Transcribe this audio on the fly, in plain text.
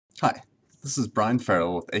Hi, this is Brian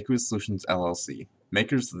Farrell with Aqueous Solutions LLC,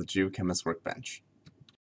 makers of the Geochemist Workbench.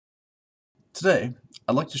 Today,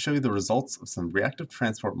 I'd like to show you the results of some reactive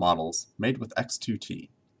transport models made with X2T.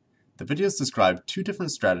 The videos describe two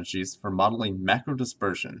different strategies for modeling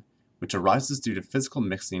macrodispersion, which arises due to physical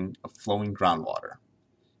mixing of flowing groundwater.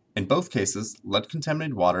 In both cases,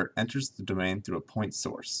 lead-contaminated water enters the domain through a point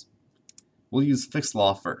source. We'll use Fick's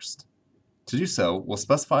law first. To do so, we'll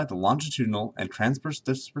specify the longitudinal and transverse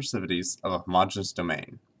dispersivities of a homogeneous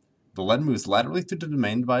domain. The lead moves laterally through the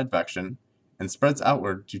domain by advection and spreads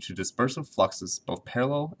outward due to dispersive fluxes both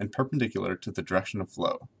parallel and perpendicular to the direction of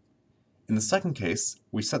flow. In the second case,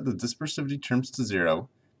 we set the dispersivity terms to 0,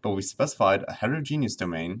 but we specified a heterogeneous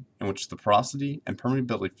domain in which the porosity and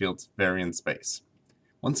permeability fields vary in space.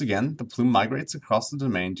 Once again, the plume migrates across the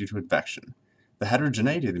domain due to advection. The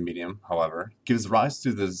heterogeneity of the medium, however, gives rise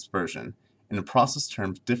to the dispersion in a process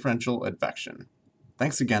termed differential advection.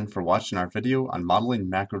 Thanks again for watching our video on modeling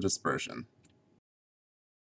macrodispersion.